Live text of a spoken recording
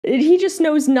He just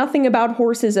knows nothing about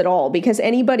horses at all, because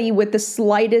anybody with the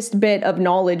slightest bit of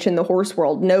knowledge in the horse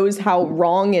world knows how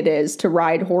wrong it is to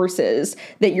ride horses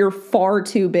that you're far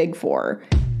too big for.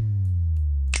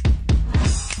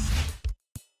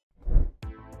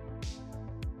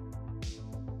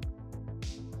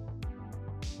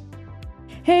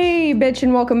 Hey bitch,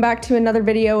 and welcome back to another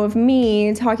video of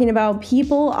me talking about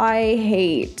people I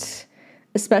hate,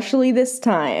 especially this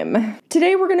time.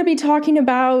 Today we're going to be talking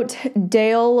about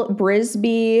Dale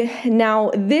Brisby. Now,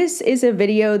 this is a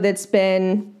video that's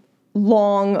been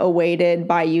long awaited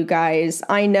by you guys.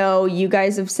 I know you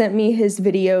guys have sent me his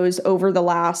videos over the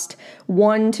last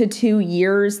 1 to 2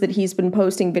 years that he's been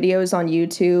posting videos on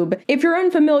YouTube. If you're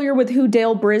unfamiliar with who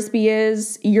Dale Brisby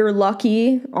is, you're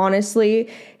lucky, honestly.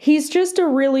 He's just a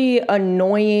really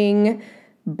annoying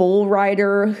bull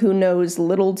rider who knows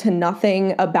little to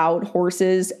nothing about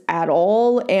horses at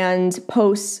all and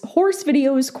posts horse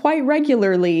videos quite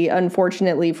regularly,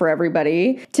 unfortunately for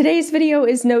everybody. Today's video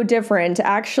is no different.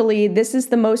 Actually, this is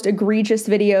the most egregious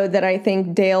video that I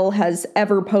think Dale has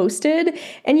ever posted.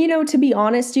 And you know, to be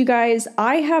honest, you guys,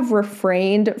 I have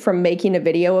refrained from making a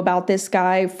video about this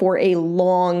guy for a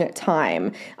long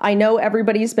time. I know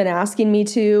everybody's been asking me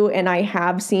to, and I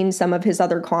have seen some of his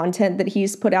other content that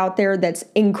he's put out there that's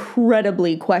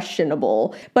incredibly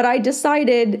questionable, but I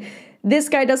decided this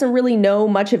guy doesn't really know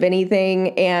much of anything,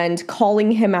 and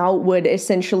calling him out would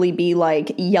essentially be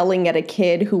like yelling at a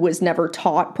kid who was never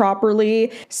taught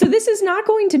properly. So this is not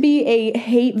going to be a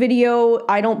hate video.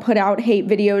 I don't put out hate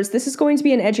videos. This is going to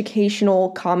be an educational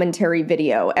commentary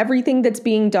video. Everything that's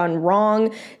being done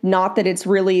wrong, not that it's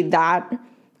really that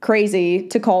crazy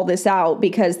to call this out,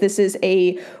 because this is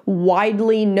a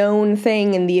widely known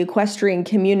thing in the equestrian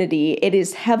community. It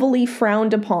is heavily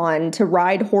frowned upon to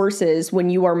ride horses when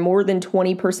you are more than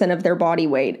 20% of their body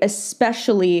weight,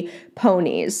 especially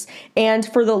ponies. And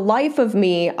for the life of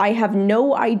me, I have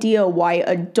no idea why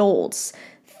adults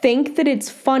think that it's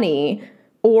funny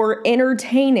or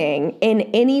entertaining in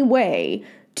any way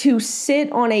to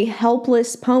sit on a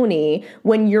helpless pony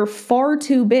when you're far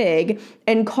too big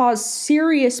and cause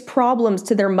serious problems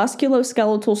to their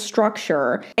musculoskeletal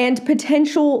structure and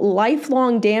potential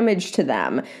lifelong damage to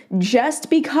them just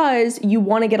because you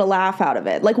want to get a laugh out of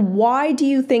it. Like, why do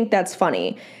you think that's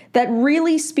funny? That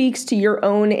really speaks to your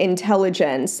own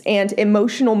intelligence and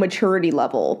emotional maturity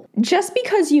level. Just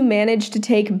because you manage to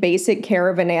take basic care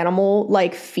of an animal,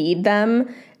 like feed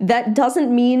them, that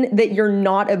doesn't mean that you're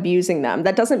not abusing them.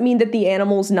 That doesn't mean that the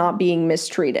animal's not being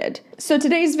mistreated. So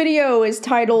today's video is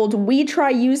titled, "We Try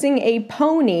Using a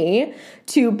Pony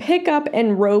to Pick Up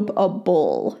and Rope a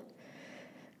Bull."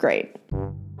 Great.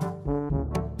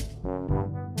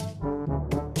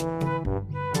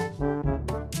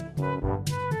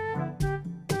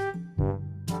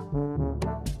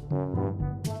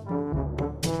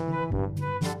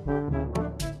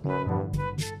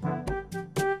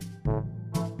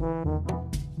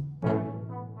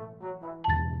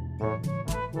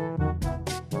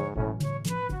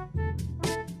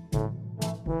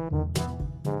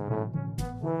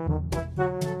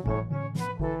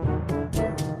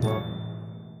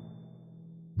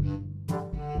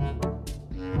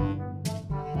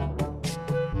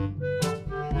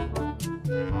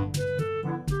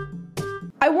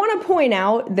 I want to point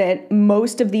out that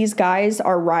most of these guys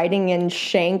are riding in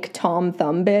shank Tom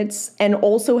Thumb bits and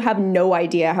also have no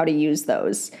idea how to use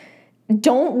those.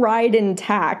 Don't ride in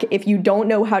tack if you don't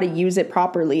know how to use it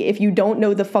properly, if you don't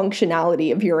know the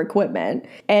functionality of your equipment.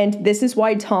 And this is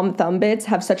why Tom Thumb bits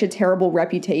have such a terrible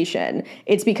reputation.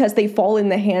 It's because they fall in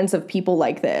the hands of people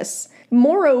like this.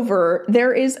 Moreover,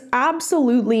 there is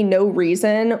absolutely no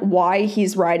reason why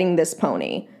he's riding this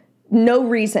pony. No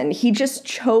reason. He just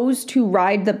chose to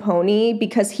ride the pony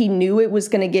because he knew it was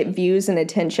going to get views and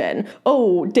attention.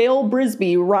 Oh, Dale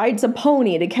Brisby rides a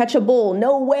pony to catch a bull.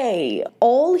 No way.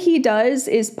 All he does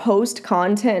is post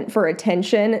content for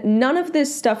attention. None of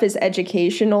this stuff is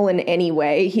educational in any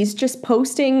way. He's just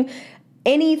posting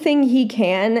anything he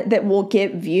can that will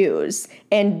get views.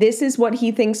 And this is what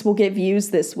he thinks will get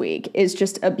views this week, is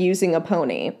just abusing a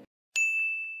pony.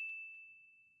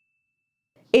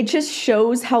 It just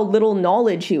shows how little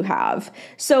knowledge you have.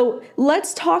 So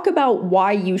let's talk about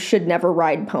why you should never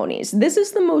ride ponies. This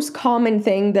is the most common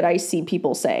thing that I see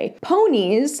people say.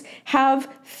 Ponies have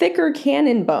thicker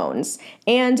cannon bones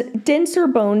and denser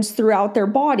bones throughout their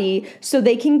body, so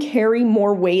they can carry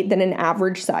more weight than an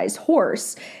average size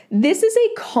horse. This is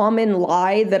a common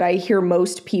lie that I hear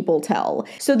most people tell.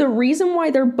 So the reason why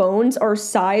their bones are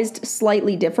sized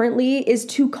slightly differently is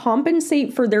to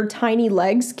compensate for their tiny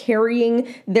legs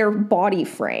carrying their body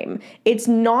frame. It's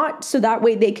not so that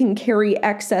way they can carry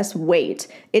excess weight.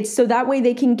 It's so that way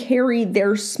they can carry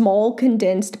their small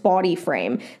condensed body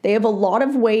frame. They have a lot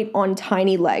of weight on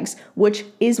tiny legs, which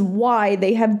is why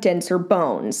they have denser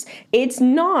bones. It's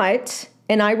not,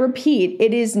 and I repeat,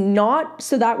 it is not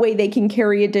so that way they can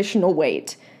carry additional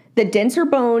weight. The denser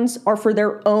bones are for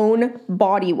their own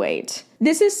body weight.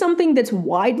 This is something that's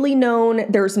widely known.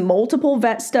 There's multiple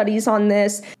vet studies on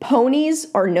this. Ponies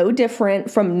are no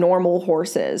different from normal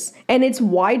horses. And it's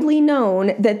widely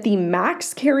known that the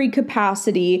max carry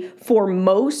capacity for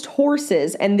most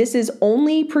horses, and this is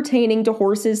only pertaining to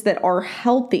horses that are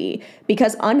healthy,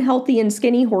 because unhealthy and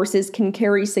skinny horses can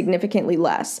carry significantly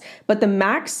less. But the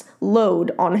max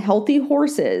load on healthy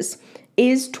horses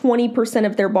is 20%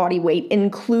 of their body weight,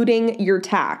 including your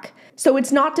tack. So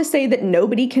it's not to say that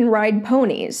nobody can ride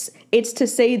ponies. It's to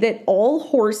say that all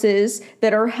horses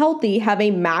that are healthy have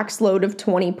a max load of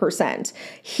 20%.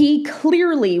 He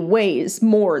clearly weighs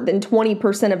more than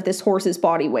 20% of this horse's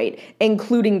body weight,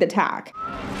 including the tack.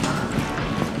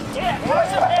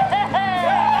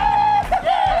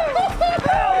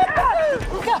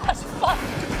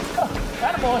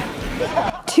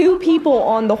 Two people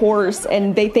on the horse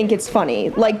and they think it's funny.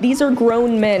 Like, these are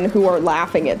grown men who are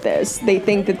laughing at this. They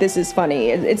think that this is funny.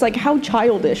 It's like, how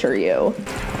childish are you?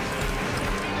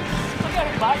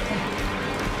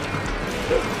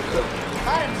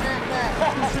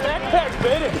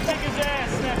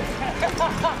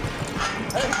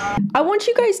 I want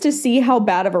you guys to see how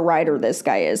bad of a rider this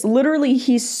guy is. Literally,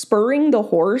 he's spurring the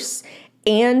horse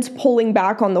and pulling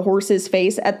back on the horse's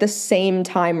face at the same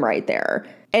time right there.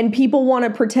 And people want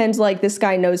to pretend like this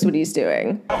guy knows what he's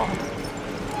doing.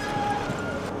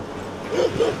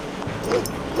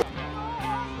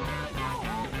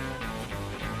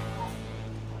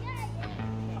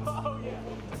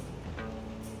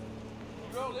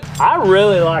 I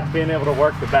really like being able to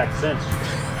work the back cinch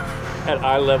at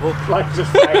eye level. Like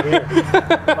just right here.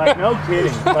 Like, no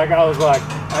kidding. Like, I was like,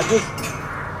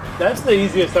 that's the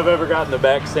easiest I've ever gotten the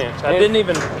back cinch. I didn't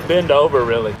even bend over,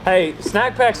 really. Hey,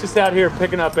 Snack Pack's just out here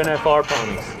picking up NFR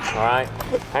ponies, all right?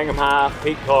 Hang 'em high,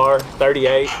 peak car,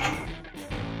 38.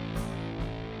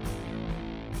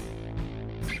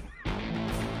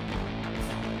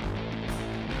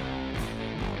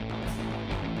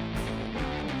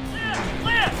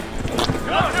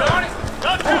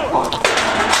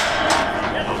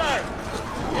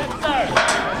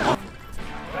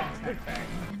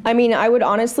 I mean, I would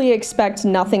honestly expect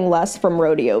nothing less from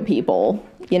rodeo people.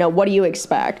 You know, what do you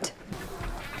expect?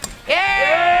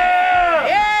 Yeah!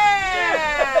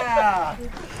 Yeah!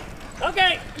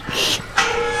 Okay.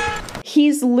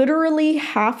 He's literally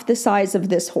half the size of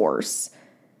this horse.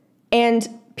 And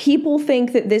people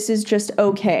think that this is just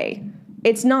okay.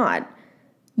 It's not.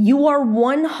 You are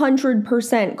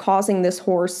 100% causing this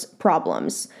horse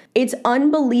problems. It's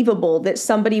unbelievable that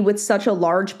somebody with such a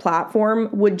large platform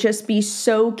would just be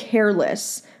so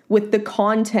careless with the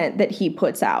content that he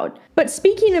puts out. But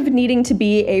speaking of needing to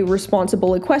be a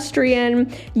responsible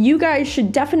equestrian, you guys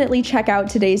should definitely check out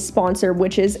today's sponsor,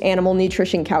 which is Animal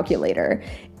Nutrition Calculator.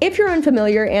 If you're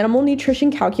unfamiliar, Animal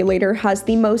Nutrition Calculator has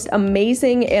the most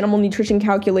amazing animal nutrition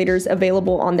calculators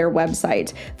available on their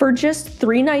website for just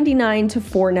 $3.99 to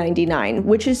 $4.99,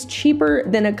 which is cheaper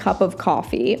than a cup of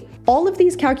coffee. All of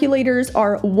these calculators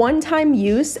are one-time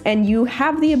use, and you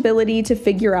have the ability to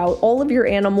figure out all of your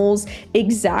animals'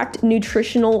 exact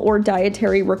nutritional or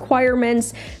dietary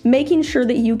requirements, making sure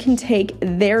that you can take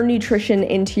their nutrition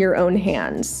into your own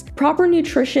hands. Proper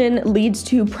nutrition leads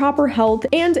to proper health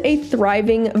and a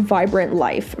thriving, vibrant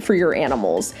life for your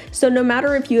animals. So no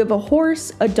matter if you have a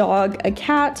horse, a dog, a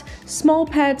cat, small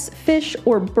pets, fish,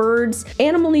 or birds,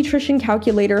 Animal Nutrition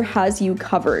Calculator has you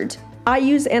covered. I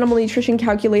use Animal Nutrition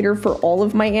Calculator for all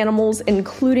of my animals,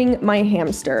 including my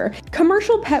hamster.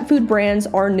 Commercial pet food brands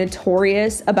are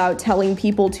notorious about telling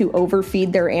people to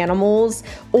overfeed their animals,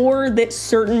 or that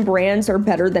certain brands are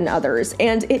better than others.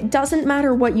 And it doesn't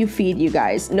matter what you feed, you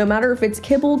guys. No matter if it's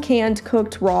kibble, canned,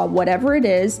 cooked, raw, whatever it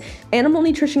is, Animal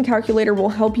Nutrition Calculator will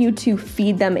help you to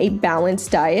feed them a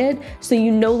balanced diet, so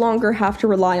you no longer have to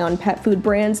rely on pet food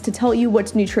brands to tell you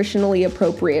what's nutritionally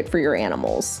appropriate for your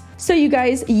animals. So you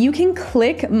guys, you can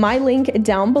click my link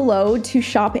down below to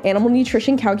shop Animal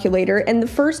Nutrition Calculator, and the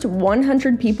first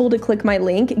 100 people to click my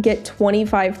link get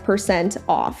 25%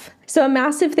 off. So a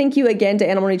massive thank you again to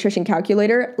Animal Nutrition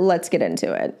Calculator. Let's get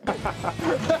into it.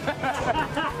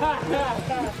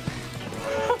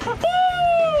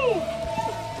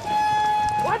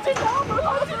 What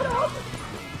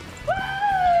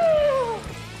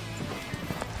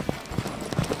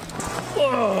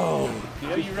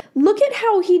Look at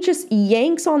how he just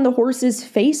yanks on the horse's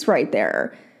face right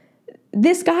there.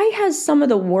 This guy has some of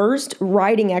the worst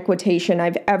riding equitation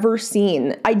I've ever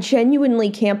seen. I genuinely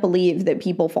can't believe that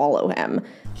people follow him.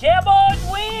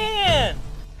 Cowboys win!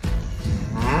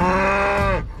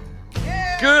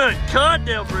 Good cut,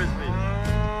 Dale Brisby.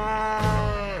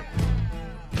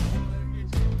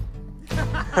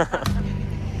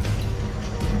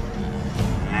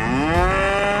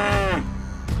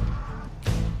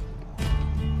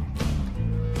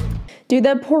 Dude,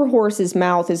 that poor horse's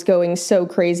mouth is going so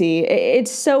crazy.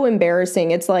 It's so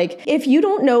embarrassing. It's like, if you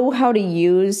don't know how to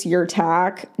use your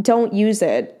tack, don't use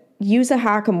it. Use a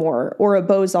hackamore or a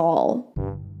bozal.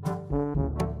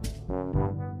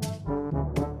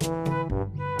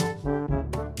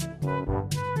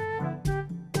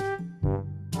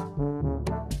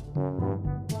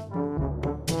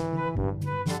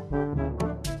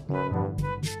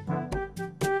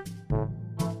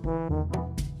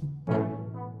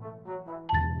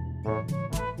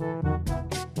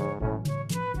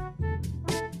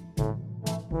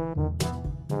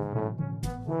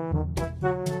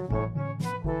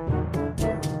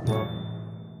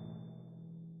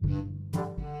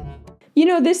 You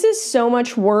know, this is so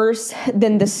much worse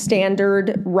than the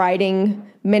standard riding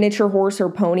miniature horse or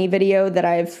pony video that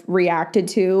I've reacted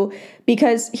to,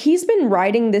 because he's been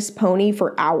riding this pony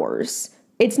for hours.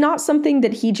 It's not something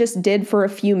that he just did for a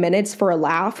few minutes for a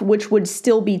laugh, which would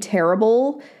still be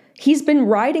terrible. He's been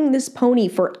riding this pony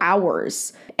for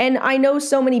hours. And I know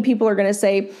so many people are going to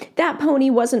say, that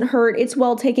pony wasn't hurt, it's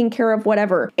well taken care of,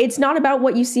 whatever. It's not about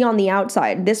what you see on the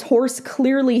outside. This horse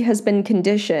clearly has been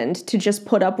conditioned to just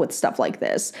put up with stuff like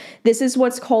this. This is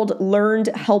what's called learned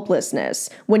helplessness.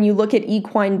 When you look at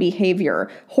equine behavior,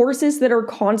 horses that are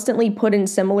constantly put in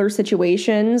similar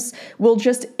situations will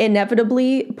just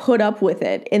inevitably put up with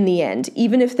it in the end,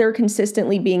 even if they're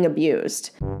consistently being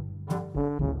abused.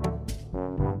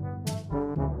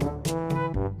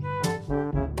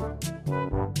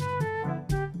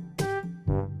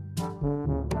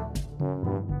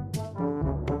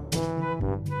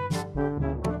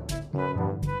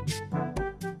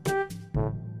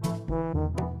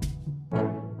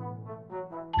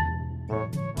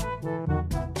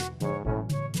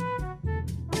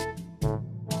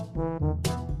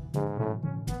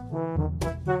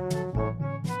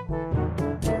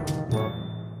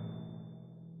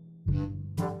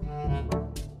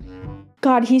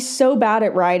 God, he's so bad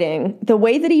at riding. The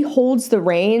way that he holds the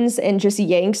reins and just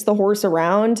yanks the horse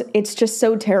around, it's just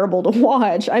so terrible to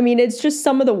watch. I mean, it's just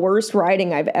some of the worst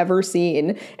riding I've ever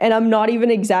seen. And I'm not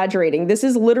even exaggerating. This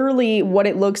is literally what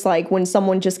it looks like when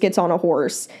someone just gets on a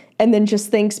horse and then just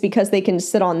thinks because they can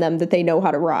sit on them that they know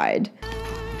how to ride.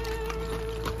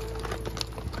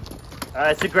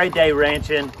 It's a great day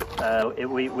ranching.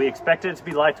 We expected it to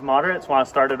be light to moderate. That's why I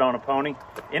started on a pony.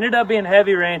 Ended up being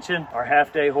heavy ranching. Our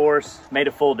half-day horse made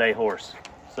a full-day horse.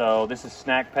 So this is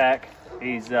Snack Pack.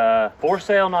 He's for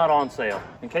sale, not on sale.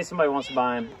 In case somebody wants to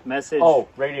buy him, message. Oh,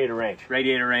 Radiator Ranch.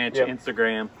 Radiator Ranch, yep.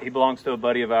 Instagram. He belongs to a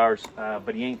buddy of ours,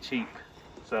 but he ain't cheap.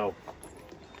 So,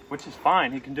 which is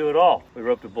fine. He can do it all. We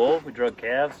roped a bull, we drug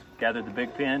calves, gathered the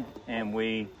big pen, and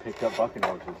we picked up bucking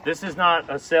horses. This is not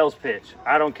a sales pitch.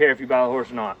 I don't care if you buy the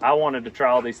horse or not. I wanted to try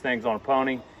all these things on a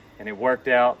pony, and it worked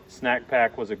out. Snack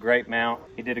Pack was a great mount.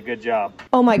 He did a good job.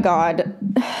 Oh my God.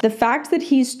 The fact that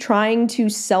he's trying to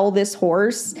sell this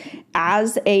horse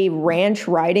as a ranch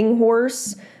riding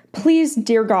horse, please,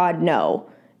 dear God, no.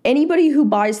 Anybody who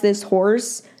buys this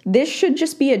horse, this should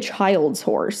just be a child's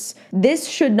horse. This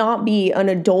should not be an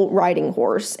adult riding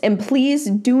horse. And please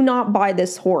do not buy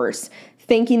this horse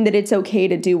thinking that it's okay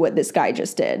to do what this guy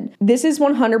just did. This is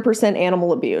 100%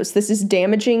 animal abuse. This is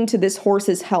damaging to this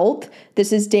horse's health.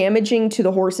 This is damaging to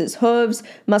the horse's hooves,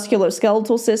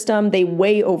 musculoskeletal system. They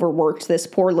way overworked this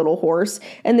poor little horse.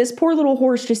 And this poor little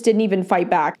horse just didn't even fight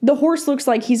back. The horse looks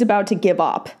like he's about to give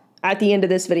up at the end of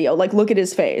this video. Like, look at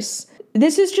his face.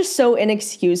 This is just so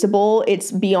inexcusable,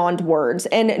 it's beyond words.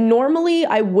 And normally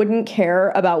I wouldn't care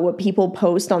about what people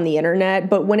post on the internet,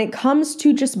 but when it comes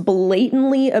to just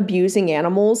blatantly abusing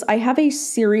animals, I have a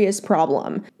serious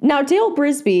problem. Now, Dale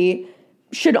Brisby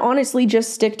should honestly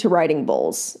just stick to riding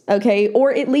bulls, okay?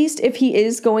 Or at least if he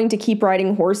is going to keep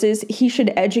riding horses, he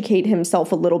should educate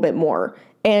himself a little bit more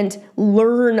and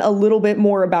learn a little bit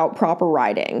more about proper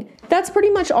riding. That's pretty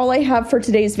much all I have for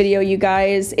today's video, you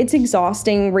guys. It's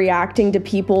exhausting reacting to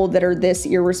people that are this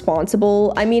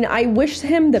irresponsible. I mean, I wish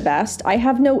him the best. I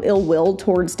have no ill will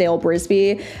towards Dale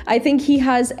Brisby. I think he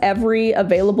has every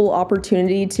available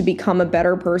opportunity to become a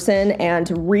better person and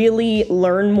really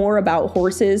learn more about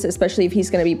horses, especially if he's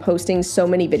going to be posting so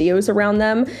many videos around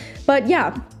them. But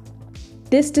yeah,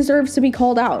 this deserves to be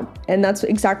called out, and that's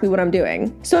exactly what I'm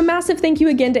doing. So a massive thank you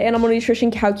again to Animal Nutrition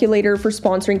Calculator for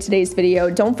sponsoring today's video.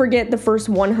 Don't forget, the first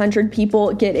 100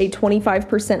 people get a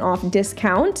 25% off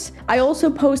discount. I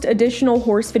also post additional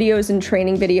horse videos and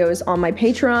training videos on my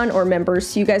Patreon or members,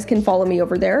 so you guys can follow me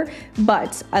over there.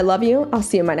 But I love you. I'll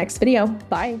see you in my next video.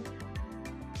 Bye.